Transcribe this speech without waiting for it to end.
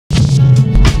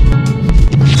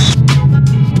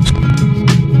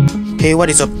Hey,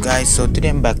 what is up guys? So today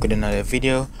I'm back with another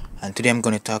video, and today I'm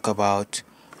going to talk about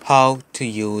how to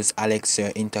use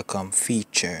Alexa intercom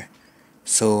feature.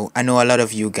 So I know a lot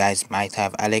of you guys might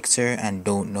have Alexa and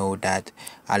don't know that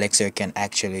Alexa can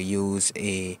actually use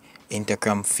a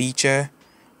intercom feature,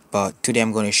 but today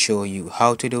I'm going to show you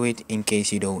how to do it in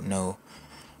case you don't know.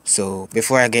 So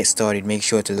before I get started, make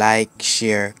sure to like,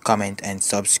 share, comment and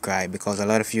subscribe, because a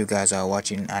lot of you guys are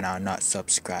watching and are not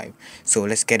subscribed. So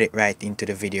let's get it right into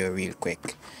the video real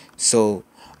quick. So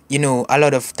a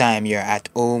lot of time you're at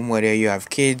home, whether you have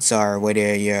kids or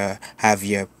whether you have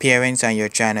your parents and you're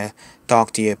trying to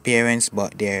talk to your parents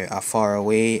but they are far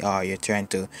away, or you're trying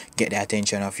to get the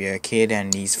attention of your kid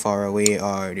and he's far away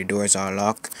or the doors are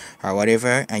locked or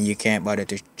whatever, and you can't bother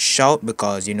to shout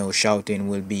because shouting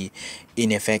will be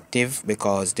ineffective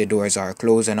because the doors are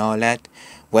closed and all that.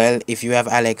 Well, if you have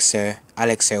Alexa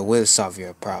will solve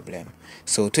your problem.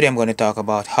 So today I'm going to talk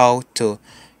about how to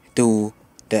do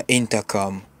the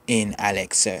intercom in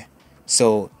Alexa.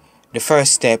 So the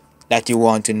first step that you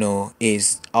want to know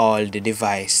is all the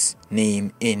device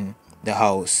name in the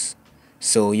house.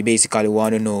 So you basically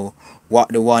want to know what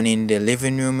the one in the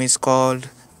living room is called,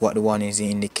 what the one is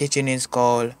in the kitchen is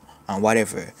called, and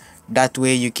whatever. That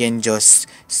way you can just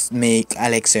make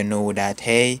Alexa know that,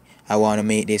 hey, I want to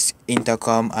make this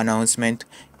intercom announcement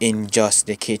in just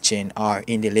the kitchen or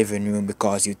in the living room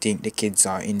because you think the kids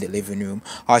are in the living room,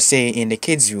 or say in the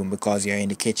kids room because you're in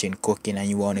the kitchen cooking and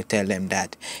you want to tell them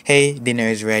that, hey, dinner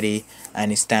is ready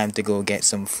and it's time to go get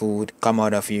some food, come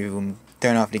out of your room,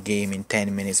 turn off the game in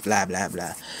 10 minutes, blah blah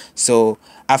blah. So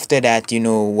after that,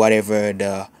 whatever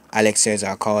the Alexas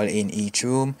are called in each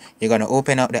room, you're going to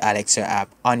open up the Alexa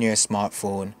app on your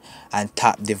smartphone and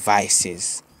tap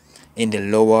devices in the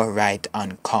lower right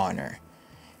hand corner.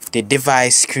 The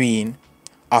device screen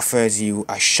offers you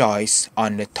a choice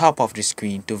on the top of the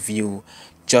screen to view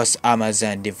just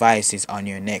Amazon devices on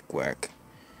your network.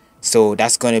 So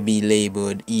that's going to be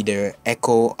labeled either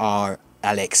Echo or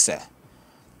Alexa,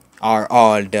 or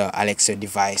all the Alexa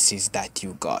devices that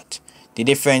you got.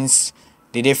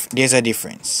 There's a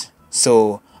difference.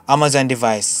 So Amazon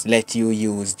device let you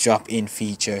use drop-in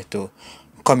feature to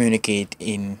communicate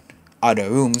in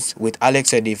other rooms, with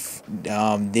Alexa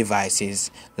devices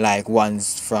like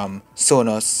ones from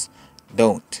Sonos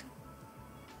don't.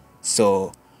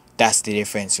 So that's the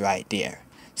difference right there.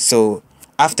 So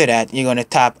after that, you're gonna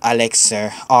tap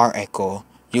Alexa or Echo.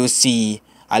 You'll see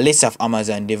a list of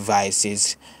Amazon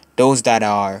devices. Those that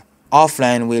are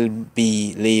offline will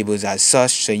be labeled as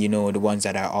such, so the ones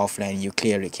that are offline you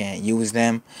clearly can't use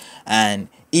them, and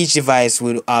each device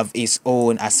will have its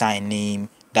own assigned name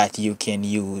that you can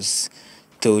use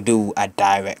to do a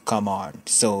direct command.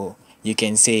 So you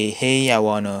can say, hey, I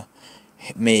wanna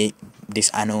make this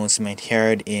announcement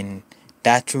heard in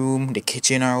that room, the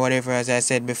kitchen or whatever, as I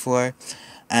said before.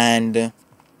 And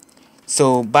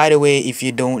so by the way, if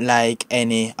you don't like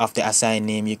any of the assigned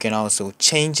name, you can also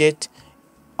change it.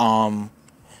 You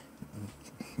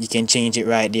can change it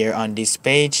right there on this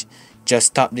page.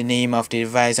 Just tap the name of the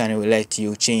device and it will let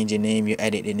you change the name. You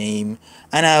edit the name,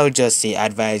 and I would just say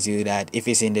advise you that if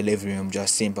it's in the living room,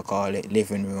 just simply call it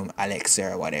living room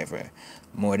Alexa or whatever,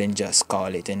 more than just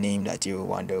call it a name that you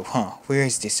wonder, where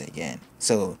is this again?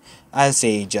 So I'll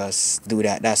say just do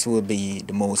that. That will be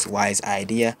the most wise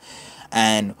idea.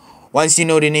 And once you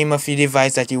know the name of your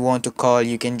device that you want to call,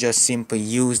 you can just simply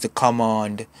use the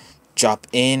command drop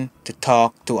in to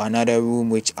talk to another room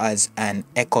which has an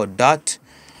echo dot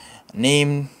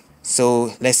name.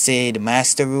 So let's say the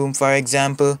master room, for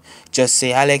example. Just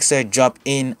say, Alexa, drop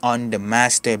in on the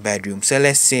master bedroom. So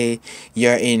let's say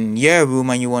you're in your room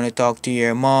and you want to talk to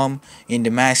your mom in the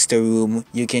master room.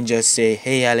 You can just say,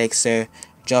 hey Alexa,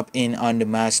 drop in on the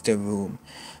master room.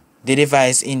 The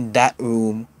device in that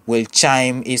room will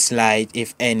chime its light,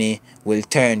 if any, will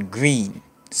turn green.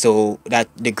 So that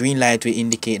the green light will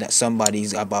indicate that somebody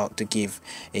is about to give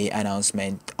a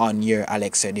announcement on your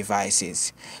Alexa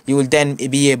devices. You will then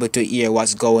be able to hear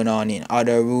what's going on in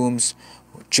other rooms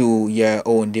through your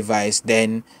own device.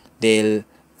 Then they'll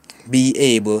be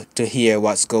able to hear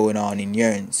what's going on in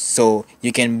yours. So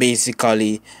you can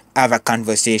basically have a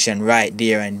conversation right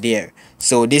there and there.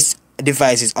 So this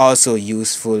device is also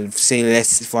useful. Say,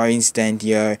 let's for instance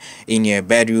you're in your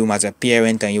bedroom as a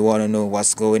parent and you want to know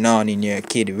what's going on in your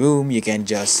kid room. You can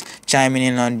just chime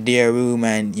in on their room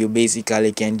and you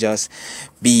basically can just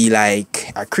be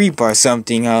like a creep or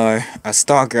something, or a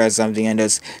stalker or something, and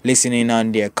just listening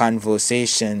on their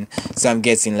conversation. So I'm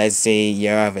guessing, let's say you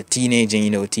have a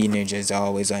teenager, teenagers are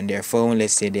always on their phone.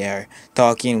 Let's say they're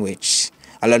talking, which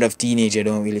a lot of teenagers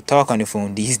don't really talk on the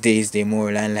phone these days. They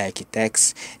more than like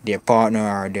text their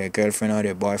partner or their girlfriend or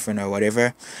their boyfriend or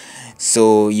whatever,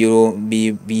 so you won't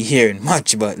be hearing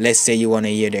much. But let's say you want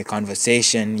to hear their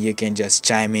conversation, you can just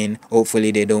chime in.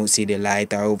 Hopefully they don't see the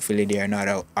light, or hopefully they are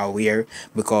not aware,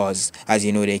 because as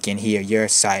you know, they can hear your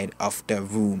side of the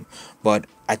room. But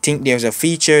I think there's a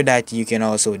feature that you can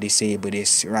also disable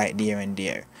this right there and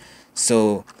there.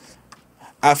 So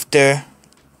after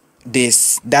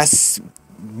this, that's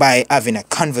by having a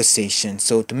conversation.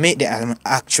 So to make the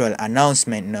actual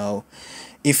announcement now,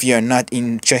 if you're not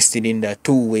interested in the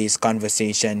two ways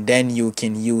conversation, then you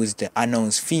can use the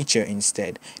announce feature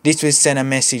instead. This will send a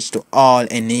message to all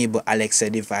enable Alexa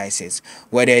devices,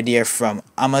 whether they're from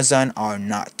Amazon or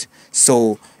not.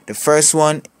 So the first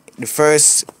one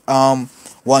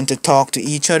want to talk to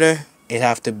each other, it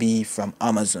have to be from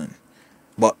Amazon.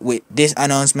 But with this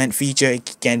announcement feature,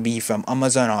 it can be from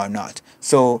Amazon or not.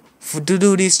 So to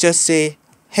do this, just say,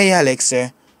 "Hey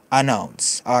Alexa,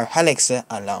 announce," or "Alexa,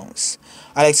 announce."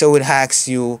 Alexa would ask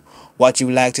you what you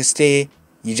would like to say.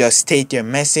 You just state your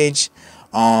message.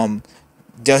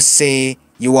 Just say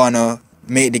you wanna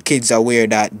make the kids aware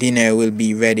that dinner will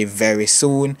be ready very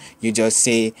soon. You just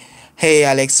say, "Hey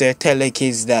Alexa, tell the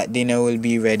kids that dinner will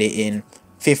be ready in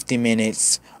 50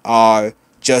 minutes." Or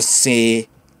just say,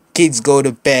 "Kids, go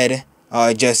to bed."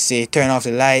 Or just say, "Turn off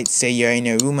the lights." Say you're in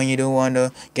your room and you don't want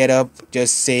to get up,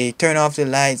 just say, "Turn off the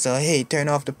lights," or "Hey, turn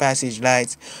off the passage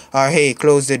lights," or "Hey,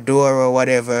 close the door," or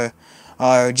whatever.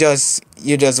 Or just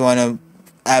you just want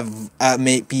to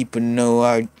make people know.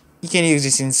 Or you can use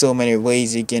this in so many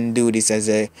ways. You can do this as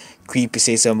a creepy,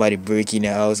 say somebody breaking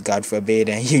your house, God forbid,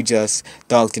 and you just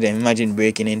talk to them. Imagine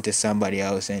breaking into somebody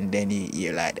else and then you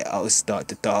hear like the house start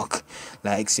to talk,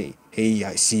 like say, "Hey,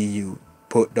 I see you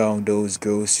put down those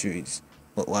groceries."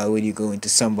 But why would you go into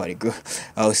somebody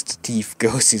house to thief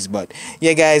groceries? But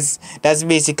yeah guys, that's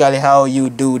basically how you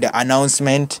do the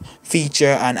announcement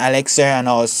feature on Alexa, and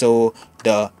also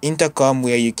the intercom,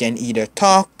 where you can either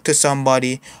talk to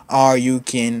somebody or you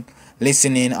can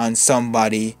listen in on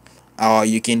somebody, or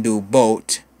you can do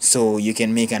both. So you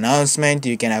can make an announcement,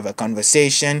 you can have a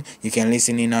conversation, you can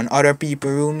listen in on other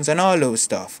people's rooms and all those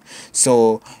stuff.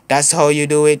 So that's how you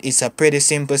do it. It's a pretty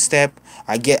simple step.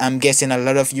 I'm guessing a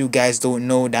lot of you guys don't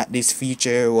know that this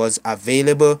feature was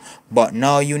available, but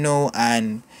now you know.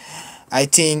 And I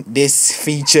think this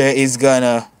feature is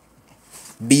gonna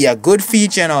be a good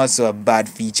feature and also a bad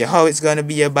feature. How it's gonna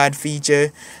be a bad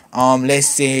feature? Let's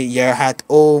say you're at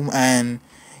home and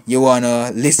you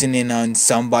wanna listen in on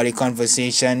somebody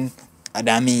conversation.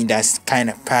 I mean, that's kind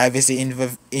of privacy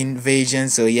invasion.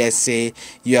 So yes, say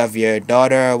you have your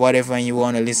daughter or whatever and you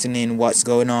want to listen in what's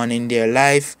going on in their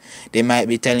life. They might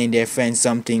be telling their friends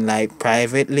something like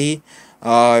privately,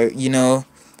 or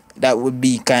that would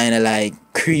be kind of like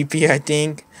creepy, I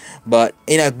think. But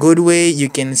in a good way, you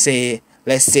can say,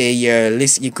 let's say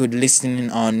you could listen in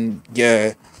on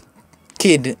your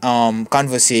kid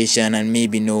conversation and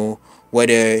maybe know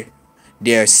whether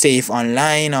they're safe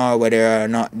online or whether or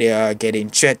not they are getting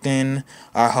threatened,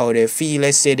 or how they feel.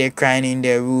 Let's say they're crying in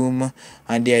their room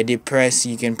and they're depressed.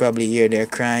 You can probably hear they're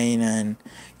crying, and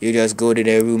you just go to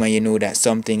their room and you know that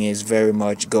something is very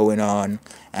much going on,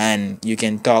 and you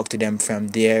can talk to them from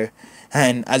there.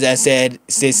 And as I said,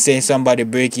 say somebody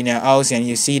break in your house and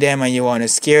you see them and you want to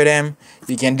scare them,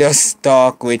 you can just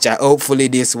talk, which hopefully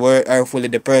this word, hopefully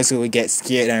the person will get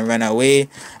scared and run away,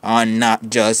 or not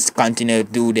just continue to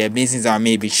do their business, or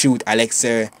maybe shoot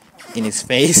Alexa in his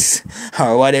face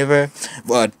or whatever.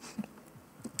 But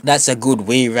that's a good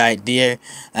way right there.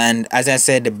 And as I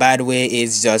said, the bad way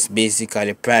is just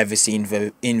basically privacy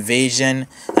invasion.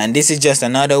 And this is just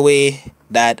another way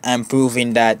that I'm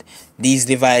proving that these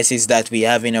devices that we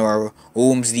have in our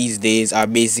homes these days are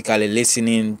basically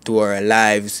listening to our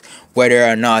lives, whether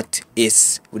or not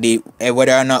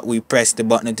we press the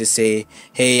button to say,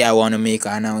 "Hey, I want to make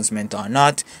an announcement," or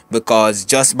not. Because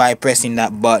just by pressing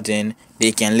that button,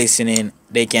 they can listen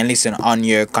on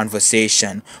your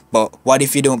conversation. But what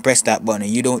if you don't press that button?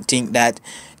 You don't think that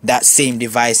that same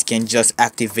device can just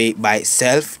activate by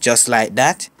itself just like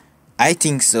that? I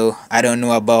think so. I don't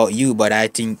know about you, but I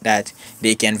think that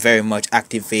they can very much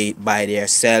activate by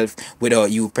themselves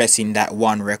without you pressing that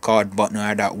one record button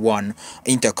or that one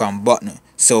intercom button.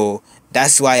 So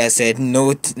that's why I said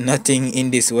nothing in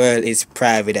this world is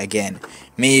private again.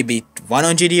 Maybe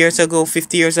 100 years ago,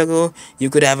 50 years ago,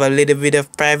 you could have a little bit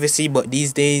of privacy, but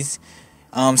these days,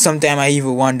 sometimes I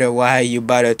even wonder why you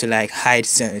bother to like hide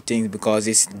certain things, because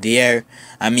it's there.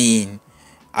 I mean,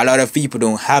 a lot of people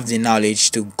don't have the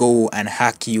knowledge to go and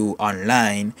hack you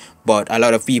online, but a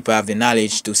lot of people have the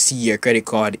knowledge to see your credit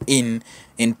card in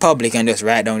in public and just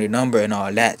write down the number and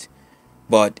all that.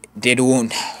 But they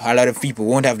don't, a lot of people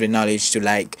won't have the knowledge to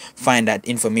like find that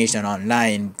information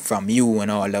online from you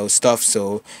and all those stuff.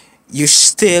 So you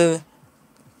still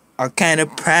are kind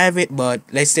of private, but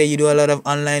let's say you do a lot of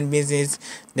online business,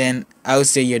 then I would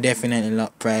say you're definitely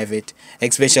not private,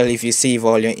 especially if you save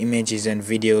all your images and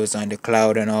videos on the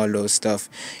cloud and all those stuff.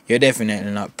 You're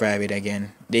definitely not private.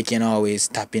 Again, they can always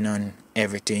tap in on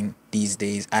everything these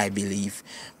days, I believe.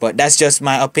 But that's just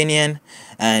my opinion,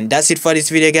 and that's it for this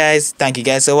video, guys. Thank you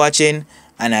guys for watching,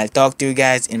 and I'll talk to you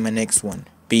guys in my next one.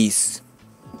 Peace.